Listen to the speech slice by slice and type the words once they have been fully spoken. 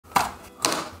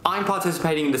I'm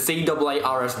participating in the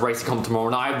CAARS racing comp tomorrow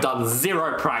and I have done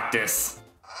zero practice.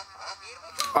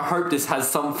 I hope this has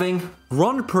something.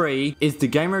 Grand Prix is the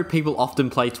game mode people often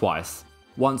play twice.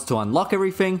 Once to unlock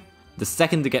everything, the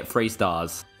second to get 3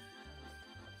 stars.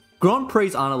 Grand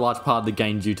Prix aren't a large part of the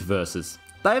game due to verses.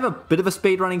 They have a bit of a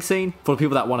speedrunning scene for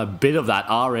people that want a bit of that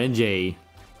RNG.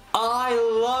 I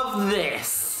love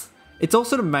this! It's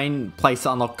also the main place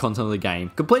to unlock content of the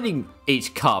game. Completing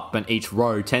each cup and each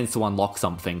row tends to unlock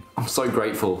something. I'm so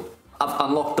grateful. I've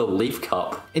unlocked the Leaf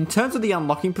Cup. In terms of the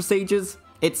unlocking procedures,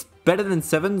 it's better than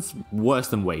 7's, worse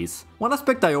than Wii's. One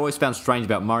aspect I always found strange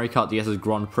about Mario Kart DS's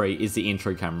Grand Prix is the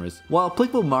intro cameras. While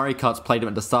applicable Mario Karts played them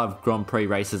at the start of Grand Prix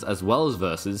races as well as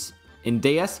versus, in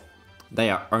DS,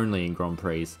 they are only in Grand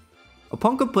Prix.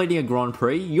 Upon completing a Grand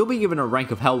Prix, you'll be given a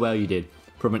rank of how well you did,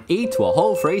 from an E to a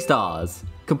whole 3 stars.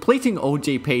 Completing all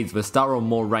GPs with a star or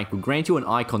more rank will grant you an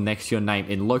icon next to your name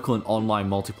in local and online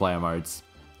multiplayer modes.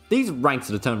 These ranks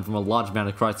are determined from a large amount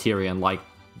of criteria like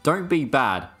don't be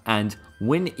bad and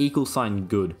win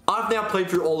 =good. I've now played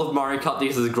through all of Mario Kart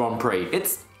DS's Grand Prix.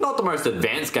 It's not the most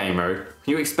advanced game mode. Are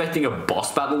you expecting a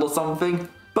boss battle or something?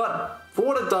 But for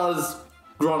what it does,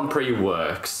 Grand Prix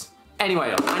works.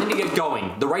 Anyway, I need to get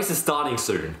going. The race is starting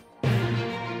soon.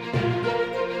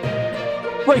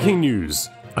 Breaking news!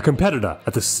 A competitor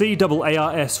at the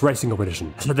CAARS racing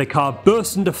competition had their car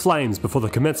burst into flames before the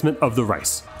commencement of the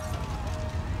race.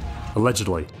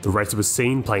 Allegedly, the racer was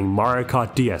seen playing Mario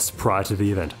Kart DS prior to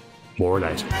the event. More in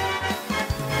 8.